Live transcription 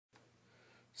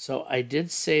So I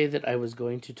did say that I was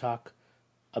going to talk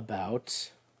about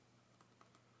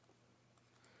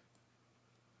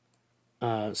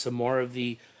some more of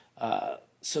the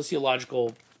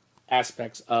sociological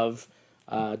aspects of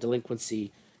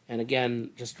delinquency. And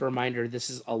again, just a reminder, this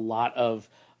is a lot of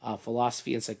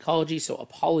philosophy and psychology, so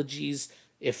apologies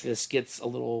if this gets a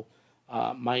little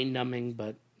mind-numbing,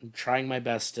 but I'm trying my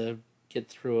best to get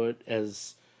through it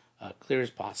as clear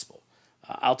as possible.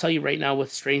 I'll tell you right now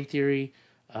with strain theory,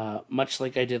 much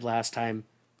like I did last time,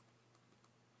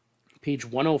 page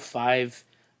 105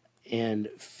 and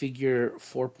figure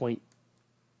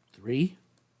 4.3.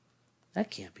 That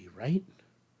can't be right.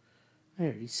 I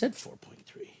already said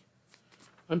 4.3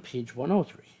 on page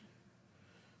 103.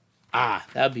 Ah,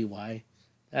 that'd be why.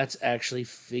 That's actually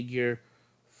figure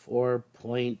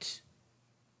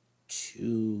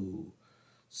 4.2.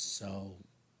 So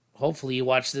hopefully you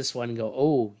watch this one and go,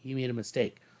 oh, he made a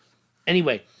mistake.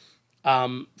 Anyway,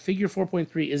 figure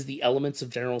 4.3 is the elements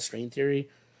of general strain theory.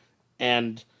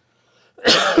 And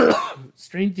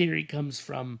strain theory comes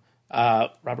from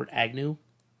Robert Agnew.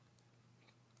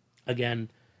 Again,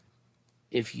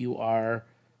 if you are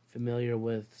familiar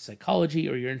with psychology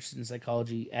or you're interested in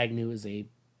psychology, Agnew is a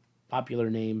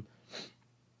popular name.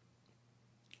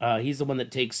 He's the one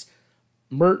that takes...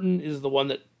 Merton is the one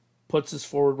that puts this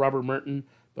forward, Robert Merton,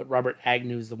 but Robert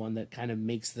Agnew is the one that kind of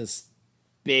makes this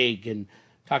big and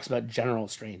talks about general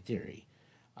strain theory.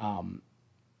 And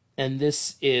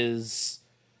this is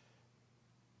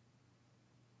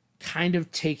kind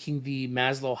of taking the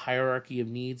Maslow hierarchy of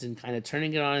needs and kind of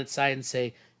turning it on its side and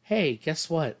say, hey, guess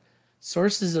what?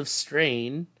 Sources of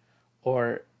strain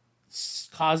or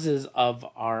causes of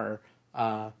our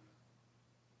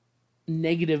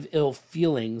negative ill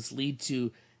feelings lead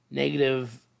to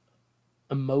negative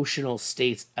emotional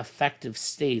states, affective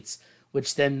states,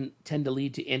 which then tend to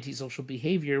lead to antisocial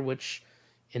behavior, which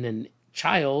in a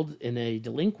child, in a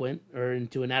delinquent, or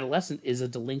into an adolescent is a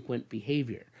delinquent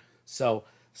behavior. So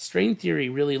strain theory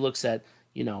really looks at,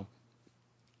 and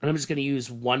I'm just going to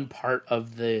use one part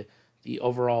of the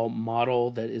overall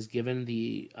model that is given,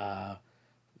 the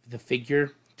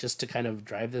figure, just to kind of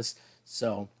drive this.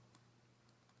 So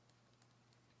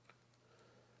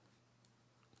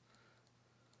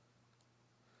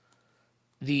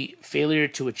the failure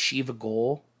to achieve a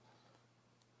goal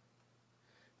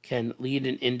can lead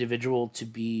an individual to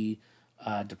be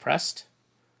depressed,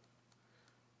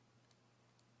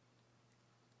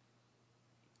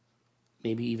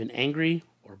 maybe even angry,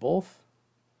 or both.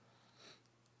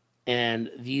 And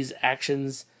these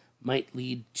actions might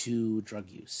lead to drug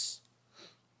use.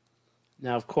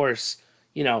 Now, of course,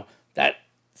 that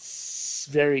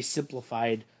very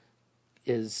simplified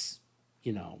is,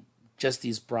 just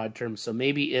these broad terms. So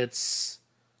maybe it's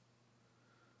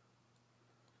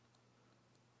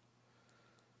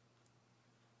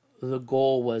the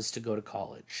goal was to go to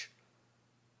college,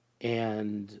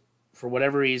 and for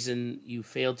whatever reason you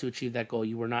failed to achieve that goal,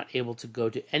 you were not able to go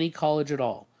to any college at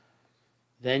all.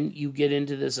 Then you get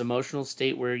into this emotional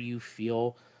state where you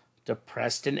feel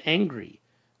depressed and angry.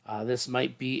 This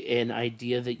might be an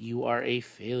idea that you are a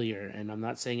failure, and I'm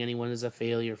not saying anyone is a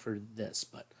failure for this,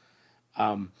 but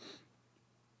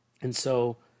and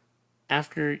so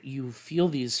after you feel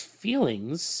these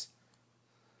feelings,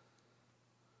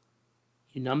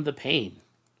 you numb the pain,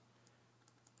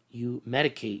 you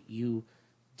medicate, you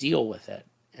deal with it.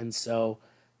 And so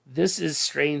this is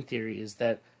strain theory, is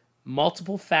that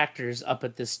multiple factors up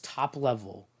at this top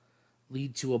level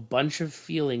lead to a bunch of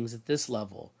feelings at this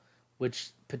level,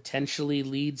 which potentially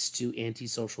leads to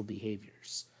antisocial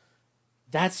behaviors.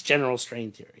 That's general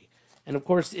strain theory. And of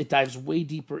course, it dives way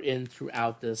deeper in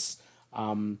throughout this.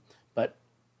 But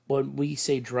when we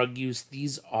say drug use,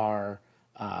 these are,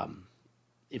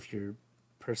 if you're a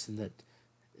person that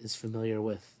is familiar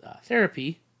with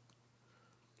therapy,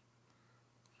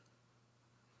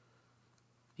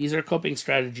 these are coping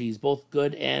strategies, both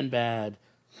good and bad.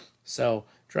 So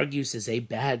drug use is a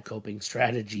bad coping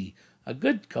strategy. A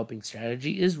good coping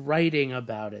strategy is writing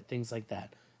about it, things like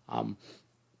that,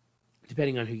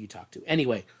 depending on who you talk to.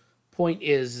 Anyway, point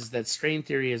is that strain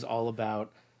theory is all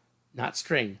about, not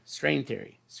strain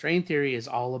theory. Strain theory is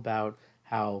all about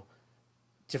how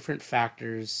different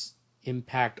factors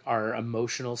impact our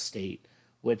emotional state,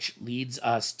 which leads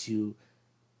us to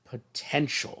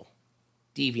potential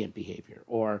deviant behavior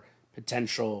or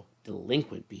potential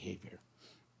delinquent behavior.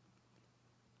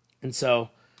 And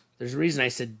so there's a reason I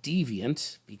said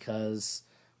deviant, because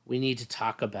we need to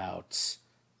talk about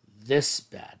this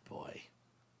bad boy.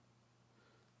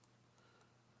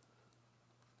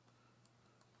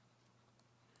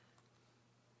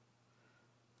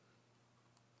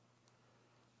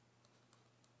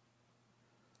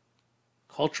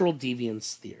 cultural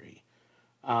deviance theory.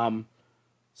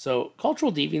 So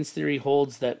cultural deviance theory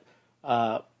holds that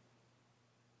I'm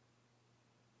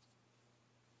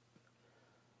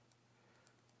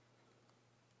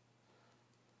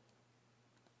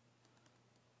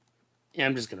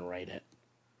just going to write it.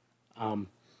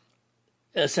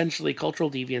 Essentially,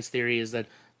 cultural deviance theory is that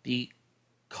the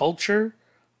culture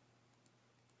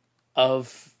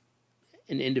of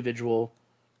an individual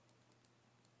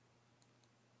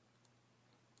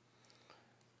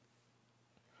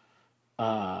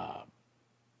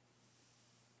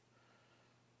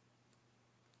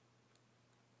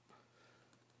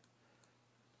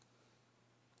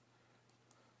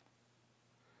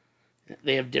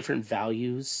they have different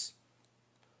values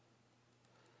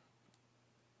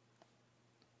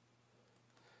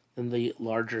than the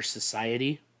larger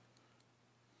society.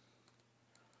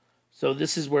 So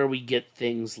this is where we get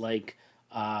things like,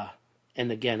 and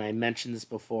again, I mentioned this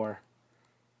before,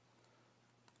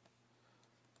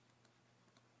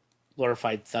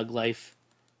 glorified thug life,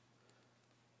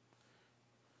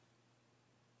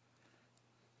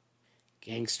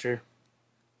 gangster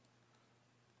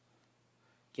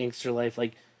life.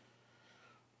 Like,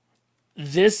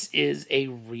 this is a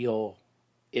real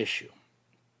issue.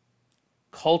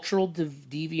 Cultural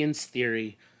deviance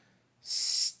theory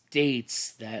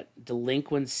states that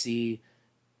delinquency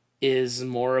is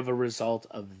more of a result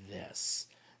of this,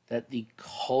 that the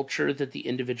culture that the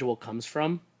individual comes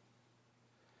from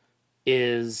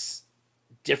is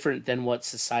different than what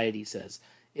society says.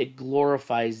 It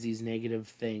glorifies these negative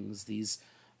things, these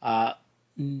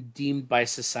deemed by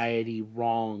society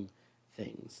wrong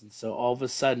things. And so all of a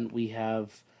sudden we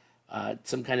have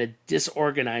some kind of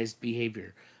disorganized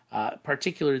behavior.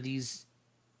 Particularly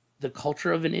the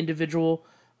culture of an individual,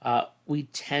 we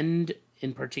tend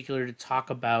in particular to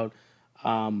talk about,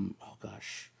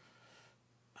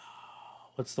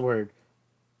 what's the word?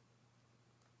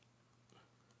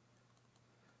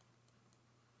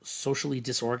 Socially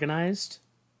disorganized.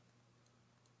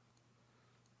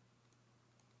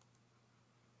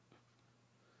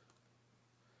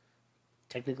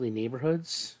 Technically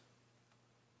neighborhoods.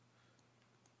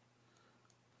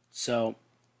 So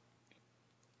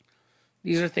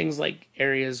these are things like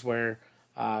areas where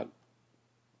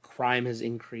crime has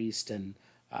increased and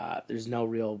there's no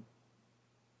real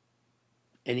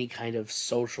any kind of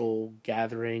social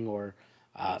gathering or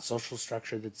social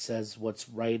structure that says what's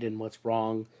right and what's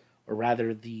wrong, or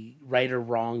rather the right or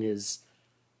wrong is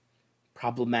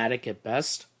problematic at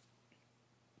best.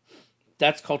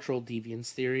 That's cultural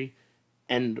deviance theory.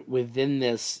 And within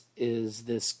this is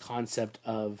this concept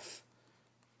of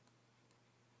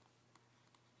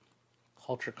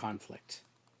culture conflict.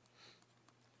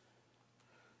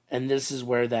 And this is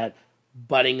where that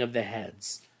butting of the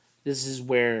heads, this is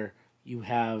where you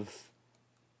have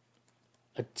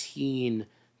a teen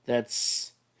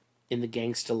that's in the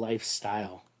gangsta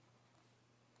lifestyle.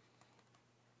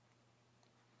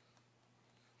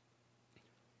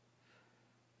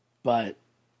 But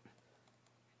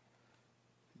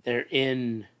they're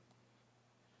in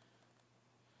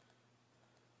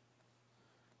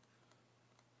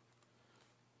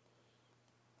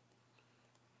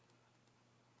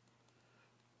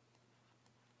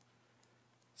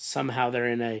somehow they're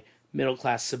in a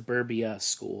middle-class suburbia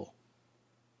school.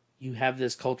 You have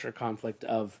this culture conflict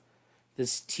of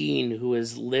this teen who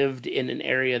has lived in an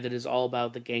area that is all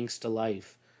about the gangsta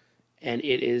life, and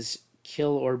it is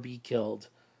kill or be killed.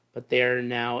 But they're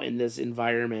now in this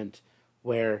environment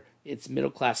where it's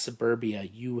middle-class suburbia.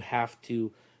 You have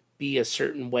to be a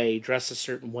certain way, dress a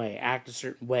certain way, act a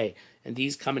certain way, and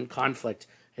these come in conflict.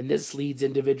 And this leads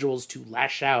individuals to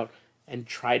lash out and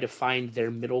try to find their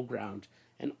middle ground.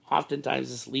 And oftentimes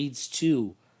this leads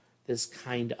to this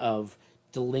kind of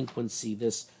delinquency,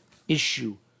 this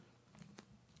issue.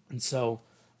 And so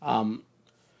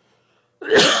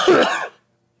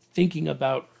thinking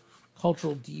about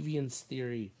cultural deviance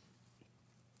theory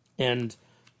and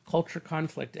culture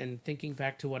conflict, and thinking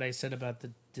back to what I said about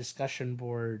the discussion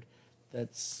board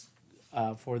that's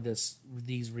for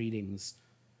these readings,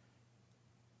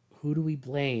 who do we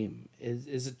blame?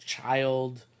 Is a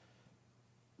child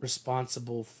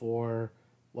responsible for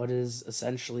what is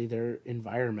essentially their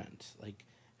environment? Like,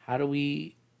 how do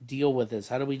we deal with this?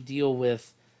 How do we deal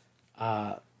with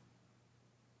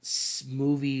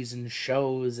movies and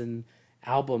shows and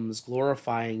albums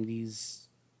glorifying these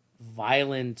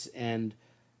violent and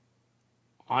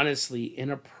honestly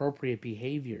inappropriate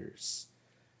behaviors?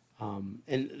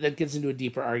 And that gets into a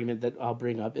deeper argument that I'll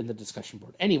bring up in the discussion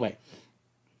board. Anyway,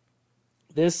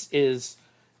 this is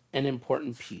an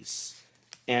important piece.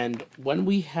 And when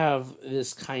we have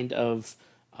this kind of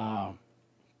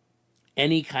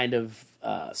any kind of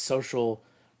social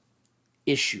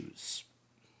issues,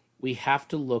 we have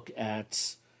to look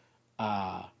at,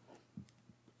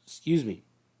 excuse me,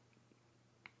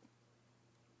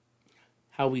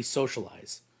 how we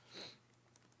socialize.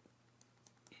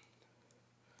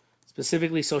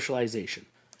 Specifically, socialization.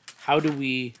 How do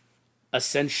we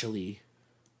essentially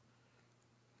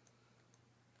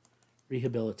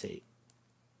rehabilitate?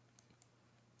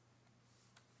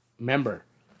 Remember,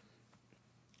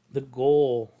 the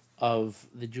goal of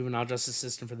the juvenile justice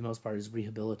system for the most part is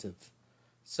rehabilitative.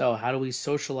 So how do we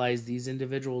socialize these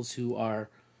individuals who are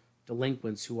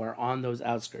delinquents, who are on those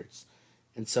outskirts?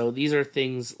 And so these are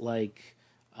things like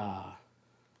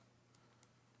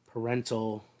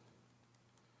parental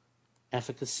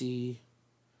efficacy.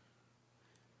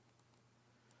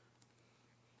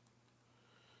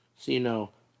 So,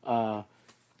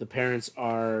 the parents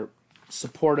are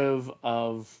supportive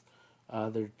of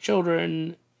their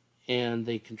children, and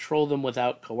they control them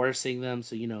without coercing them.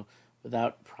 So,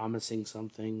 without promising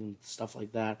something and stuff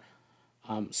like that.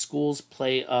 Schools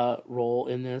play a role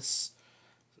in this.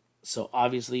 So,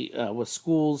 obviously, with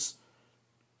schools,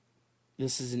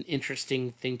 this is an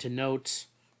interesting thing to note,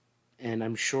 and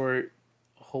I'm sure,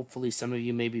 hopefully, some of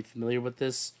you may be familiar with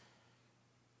this.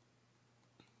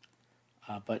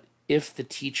 But if the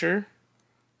teacher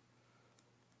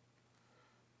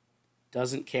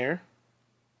doesn't care,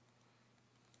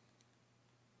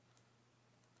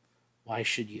 why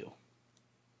should you?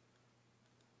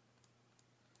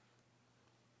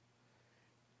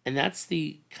 And that's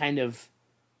the kind of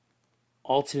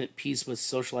ultimate piece with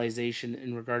socialization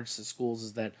in regards to schools,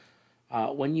 is that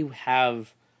when you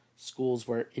have schools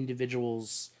where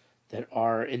individuals that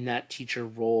are in that teacher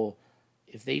role,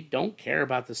 if they don't care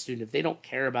about the student, if they don't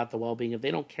care about the well-being, if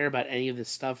they don't care about any of this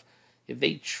stuff, if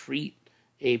they treat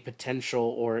a potential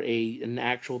or an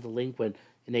actual delinquent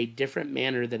in a different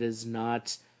manner that is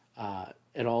not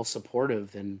at all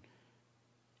supportive, then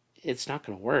it's not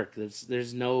going to work.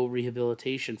 There's no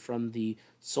rehabilitation from the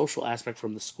social aspect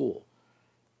from the school.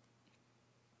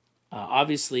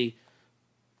 Obviously,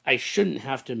 I shouldn't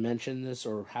have to mention this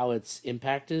or how its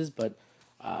impact is, but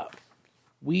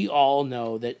we all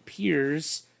know that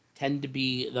peers tend to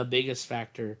be the biggest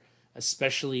factor,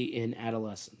 especially in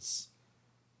adolescence.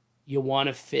 You want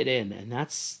to fit in, and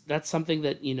that's something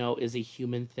that, is a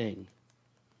human thing.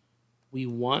 We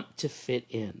want to fit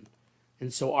in.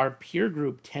 And so our peer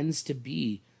group tends to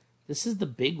be, this is the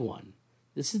big one.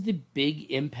 This is the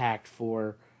big impact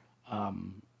for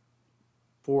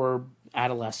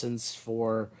adolescence,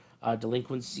 for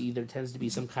delinquency. There tends to be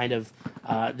some kind of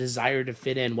desire to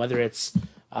fit in, whether it's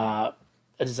a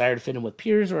desire to fit in with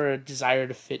peers or a desire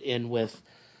to fit in with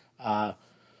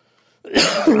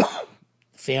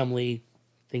family,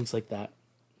 things like that.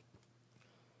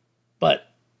 But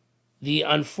the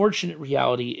unfortunate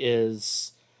reality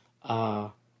is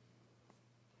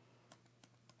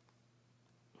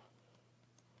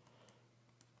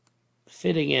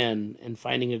fitting in and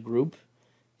finding a group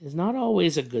is not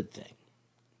always a good thing.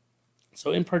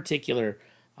 So in particular,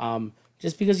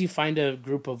 just because you find a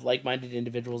group of like-minded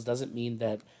individuals doesn't mean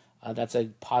that that's a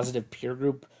positive peer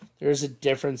group. There is a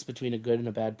difference between a good and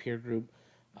a bad peer group.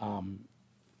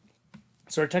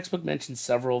 So our textbook mentions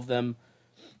several of them,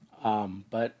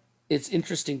 but it's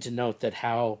interesting to note that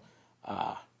how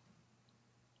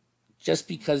just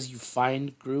because you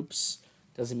find groups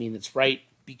doesn't mean it's right,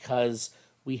 because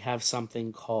we have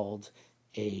something called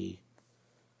a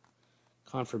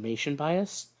confirmation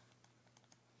bias.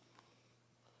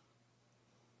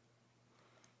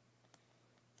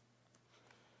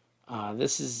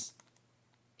 This is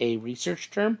a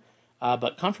research term,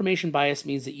 but confirmation bias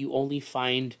means that you only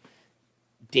find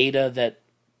data that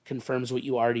confirms what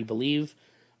you already believe.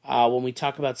 When we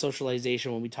talk about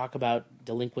socialization, when we talk about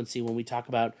delinquency, when we talk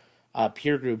about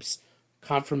peer groups,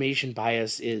 confirmation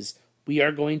bias is we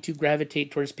are going to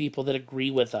gravitate towards people that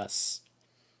agree with us,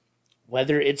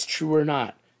 whether it's true or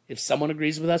not. If someone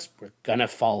agrees with us, we're gonna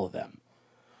follow them.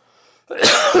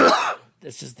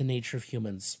 This is the nature of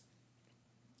humans.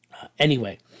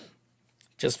 Anyway,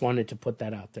 just wanted to put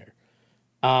that out there.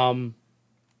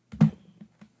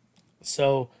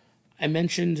 So I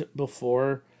mentioned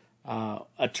before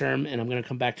a term, and I'm going to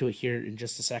come back to it here in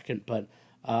just a second, but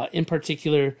in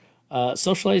particular,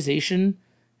 socialization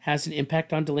has an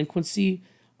impact on delinquency.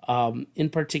 In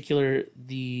particular,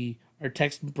 our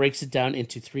text breaks it down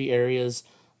into 3 areas: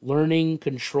 learning,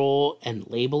 control, and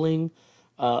labeling.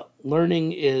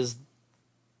 Learning is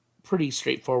pretty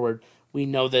straightforward. We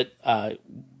know that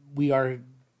we are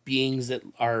beings that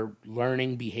are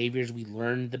learning behaviors. We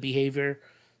learn the behavior.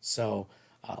 So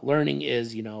learning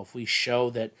is, if we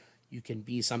show that You can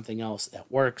be something else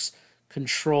that works.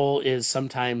 Control is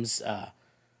sometimes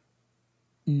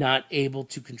not able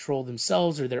to control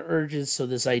themselves or their urges. So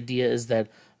this idea is that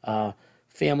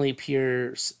family,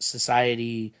 peers,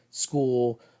 society,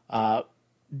 school,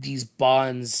 these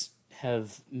bonds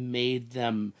have made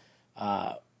them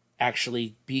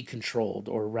actually be controlled,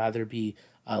 or rather be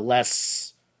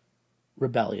less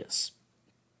rebellious.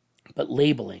 But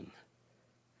labeling's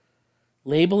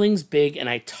big, and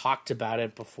I talked about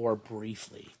it before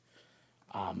briefly,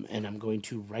 and I'm going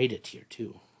to write it here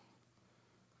too.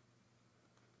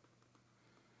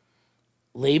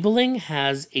 Labeling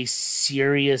has a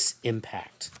serious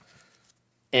impact,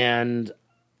 and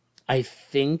I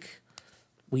think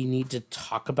we need to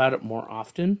talk about it more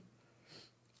often.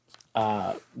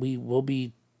 We will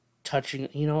be touching,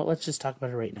 let's just talk about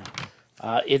it right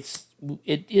now.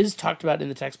 It is talked about in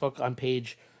the textbook on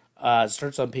page,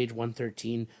 starts on page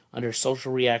 113 under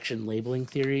social reaction labeling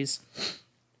theories.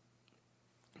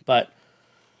 But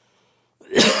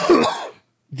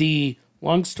the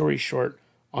long story short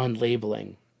on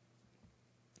labeling,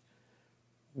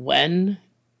 when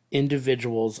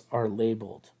individuals are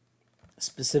labeled,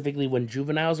 specifically when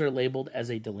juveniles are labeled as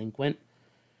a delinquent,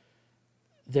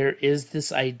 there is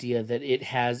this idea that it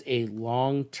has a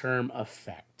long-term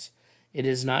effect. It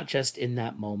is not just in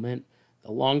that moment.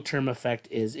 The long-term effect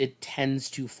is it tends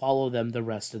to follow them the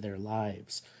rest of their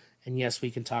lives. And yes,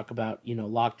 we can talk about,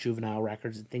 locked juvenile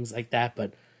records and things like that,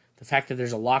 but the fact that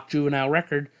there's a locked juvenile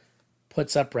record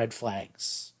puts up red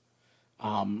flags.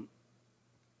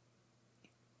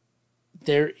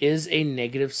 There is a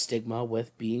negative stigma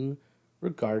with being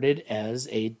regarded as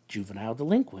a juvenile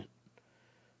delinquent.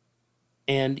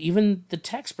 And even the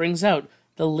text brings out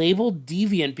the labeled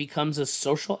deviant becomes a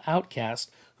social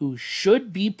outcast who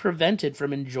should be prevented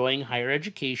from enjoying higher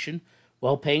education,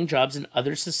 well-paying jobs, and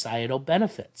other societal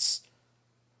benefits.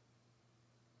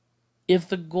 If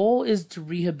the goal is to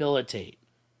rehabilitate,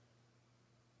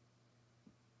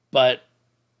 but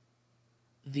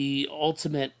the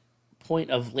ultimate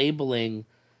point of labeling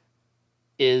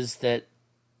is that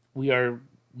we are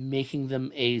making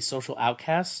them a social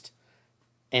outcast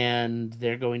and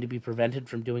they're going to be prevented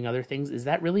from doing other things, is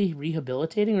that really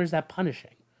rehabilitating or is that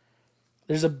punishing?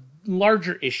 There's a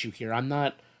larger issue here. I'm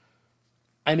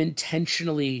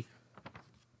intentionally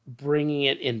bringing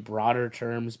it in broader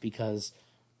terms because,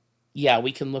 yeah,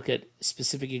 we can look at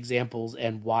specific examples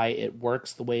and why it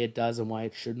works the way it does and why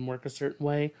it shouldn't work a certain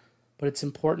way. But it's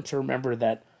important to remember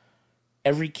that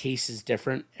every case is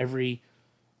different.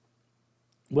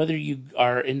 Whether you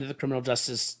are into the criminal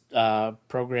justice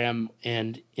program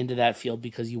and into that field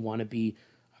because you want to be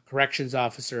a corrections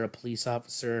officer, a police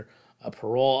officer, a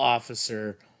parole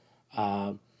officer,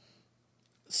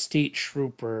 state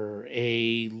trooper,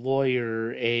 a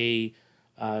lawyer, a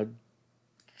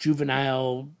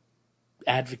juvenile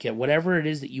advocate, whatever it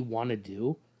is that you want to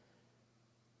do,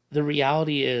 the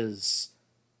reality is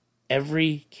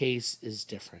every case is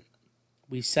different.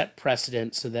 We set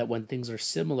precedent so that when things are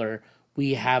similar,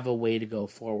 we have a way to go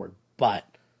forward. But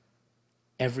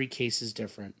every case is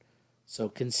different. So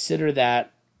consider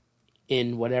that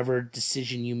in whatever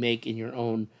decision you make in your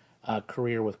own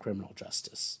career with criminal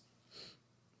justice.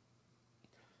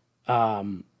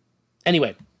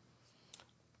 Anyway,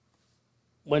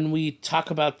 when we talk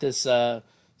about this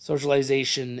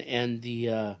socialization and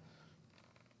the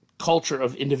culture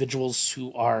of individuals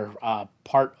who are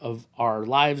part of our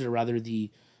lives, or rather the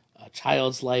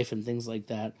child's life and things like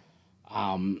that,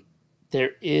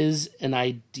 there is an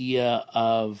idea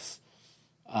of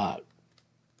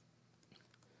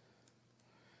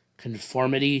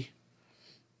conformity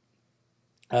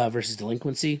versus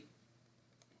delinquency.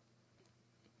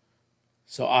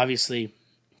 So obviously,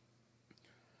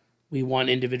 we want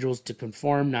individuals to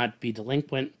conform, not be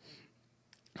delinquent.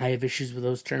 I have issues with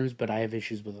those terms, but I have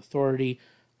issues with authority.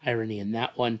 Irony in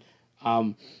that one.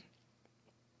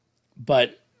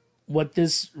 But what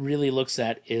this really looks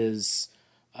at is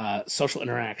social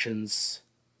interactions.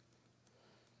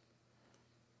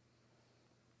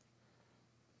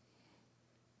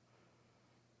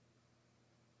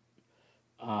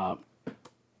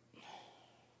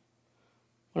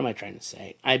 What am I trying to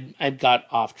say? I got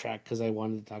off track because I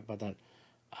wanted to talk about that.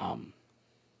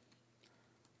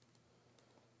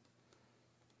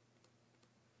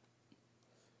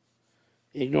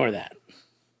 Ignore that.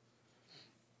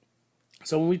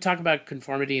 So when we talk about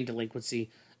conformity and delinquency,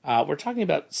 we're talking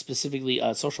about specifically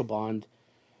a social bond.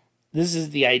 This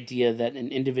is the idea that an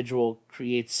individual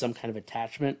creates some kind of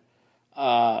attachment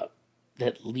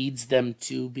that leads them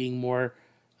to being more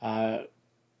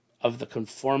of the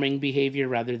conforming behavior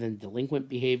rather than delinquent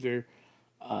behavior.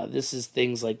 This is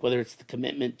things like whether it's the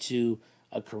commitment to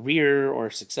a career or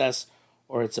success,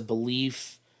 or it's a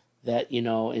belief that,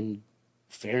 in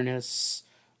fairness,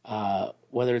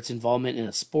 whether it's involvement in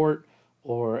a sport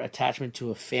or attachment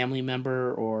to a family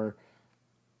member or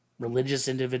religious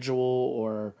individual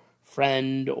or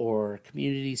friend or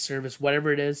community service,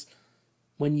 whatever it is.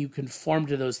 When you conform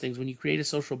to those things, when you create a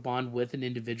social bond with an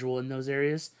individual in those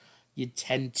areas, you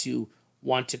tend to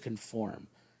want to conform.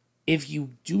 If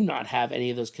you do not have any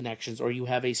of those connections or you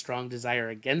have a strong desire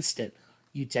against it,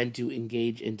 you tend to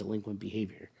engage in delinquent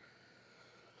behavior.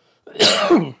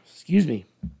 Excuse me.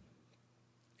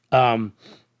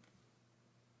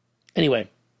 Anyway,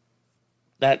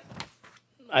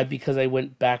 because I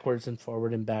went backwards and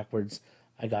forward and backwards,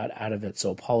 I got out of it. So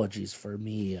apologies for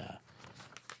me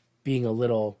being a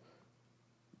little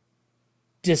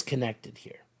disconnected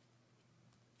here.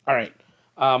 All right.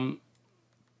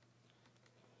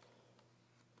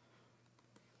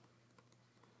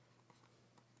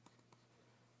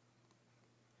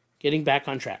 Getting back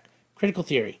on track. Critical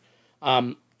theory.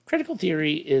 Critical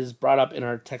theory is brought up in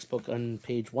our textbook on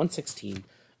page 116.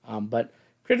 But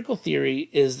critical theory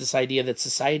is this idea that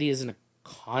society is in a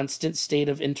constant state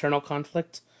of internal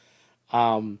conflict.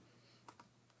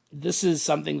 This is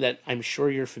something that I'm sure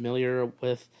you're familiar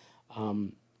with.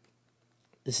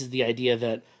 This is the idea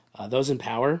that those in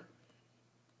power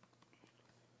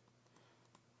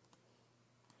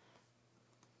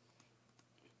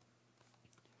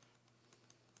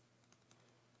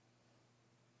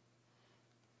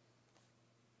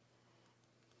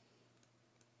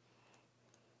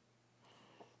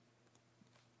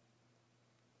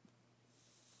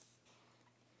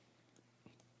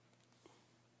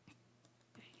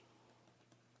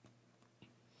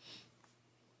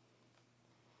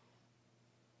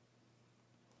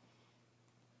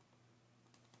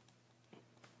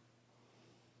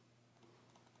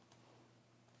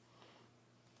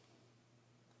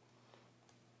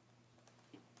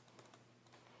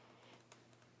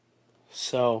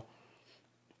So,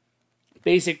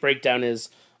 basic breakdown is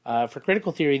for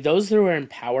critical theory, those who are in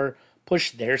power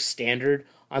push their standard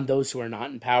on those who are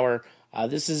not in power.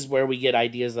 This is where we get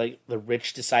ideas like the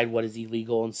rich decide what is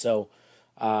illegal, and so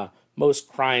most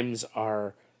crimes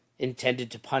are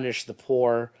intended to punish the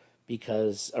poor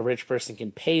because a rich person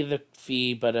can pay the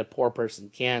fee, but a poor person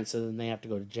can't, so then they have to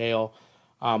go to jail.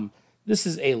 This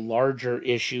is a larger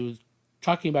issue.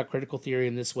 Talking about critical theory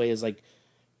in this way is like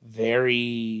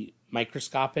very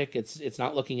microscopic. It's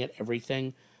not looking at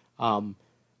everything,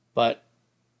 but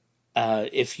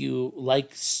if you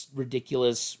like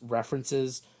ridiculous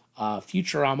references,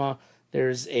 Futurama,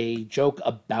 there's a joke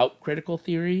about critical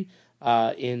theory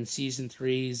in season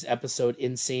 3's episode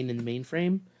 "Insane in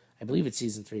Mainframe." I believe it's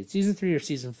season 3. It's season 3 or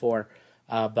season 4,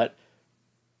 but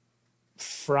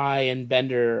Fry and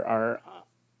Bender are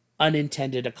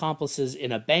unintended accomplices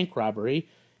in a bank robbery,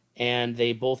 and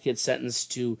they both get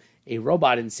sentenced to a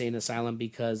robot insane asylum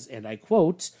because, and I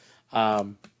quote,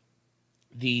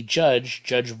 the Judge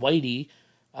Whitey,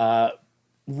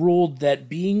 ruled that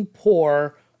being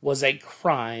poor was a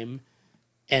crime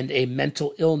and a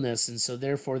mental illness, and so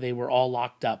therefore they were all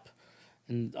locked up,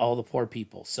 and all the poor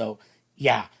people. So,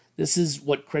 yeah, this is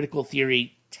what critical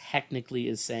theory technically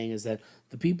is saying, is that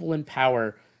the people in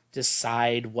power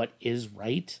decide what is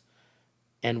right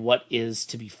and what is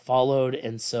to be followed,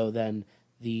 and so then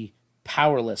the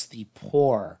powerless, the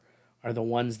poor, are the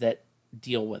ones that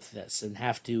deal with this and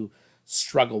have to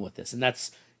struggle with this. And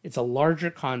it's a larger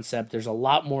concept. There's a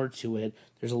lot more to it.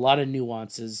 There's a lot of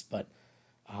nuances, but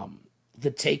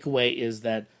the takeaway is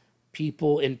that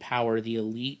people in power, the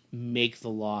elite, make the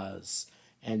laws,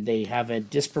 and they have a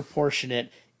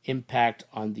disproportionate impact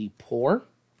on the poor,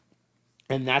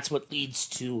 and that's what leads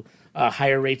to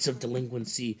higher rates of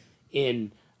delinquency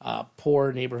in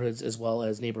poor neighborhoods as well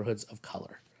as neighborhoods of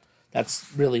color.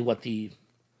 That's really what the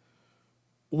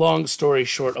long story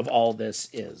short of all this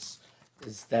is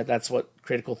that's what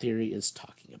critical theory is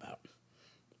talking about.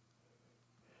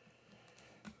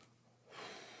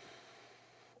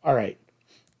 All right.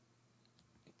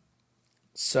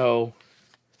 So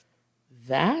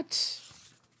that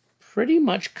pretty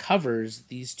much covers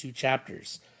these two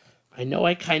chapters. I know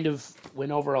I kind of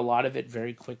went over a lot of it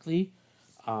very quickly,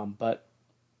 but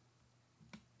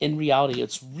in reality,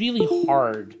 it's really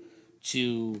hard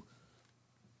to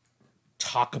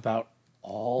talk about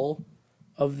all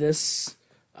of this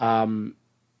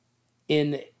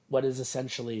in what is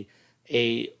essentially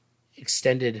a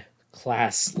extended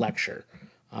class lecture.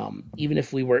 Even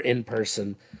if we were in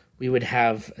person, we would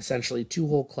have essentially 2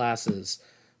 whole classes,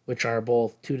 which are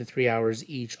both 2 to 3 hours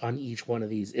each on each one of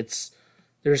these.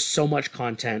 There's so much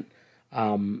content.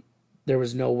 There's there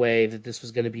was no way that this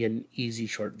was going to be an easy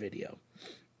short video.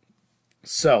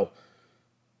 So,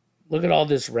 look at all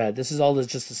this red. This is all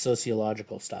just the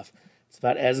sociological stuff. It's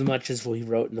about as much as we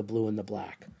wrote in the blue and the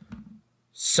black.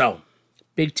 So,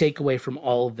 big takeaway from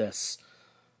all of this.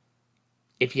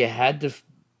 If you had to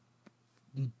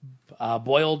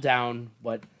boil down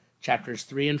what chapters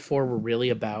 3 and 4 were really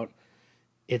about,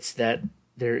 it's that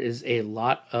there is a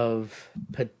lot of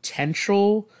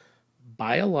potential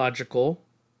biological,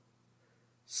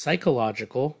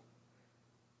 psychological,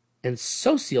 and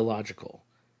sociological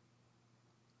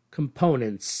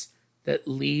components that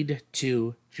lead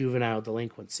to juvenile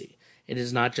delinquency. It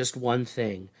is not just one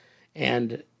thing.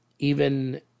 And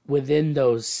even within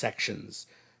those sections,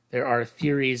 there are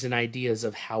theories and ideas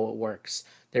of how it works.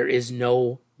 There is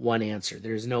no one answer.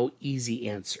 There is no easy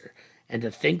answer. And to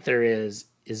think there is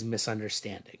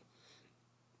misunderstanding.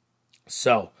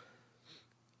 So,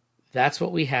 that's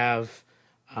what we have.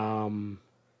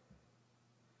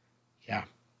 Yeah.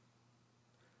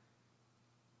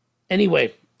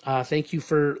 Anyway, thank you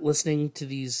for listening to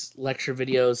these lecture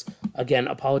videos. Again,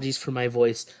 apologies for my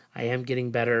voice. I am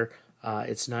getting better.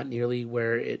 It's not nearly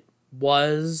where it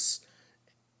was,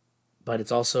 but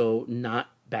it's also not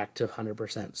back to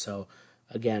 100%. So,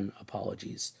 again,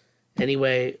 apologies.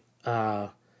 Anyway,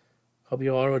 hope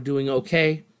you all are doing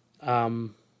okay. I'll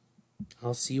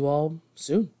see you all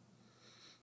soon.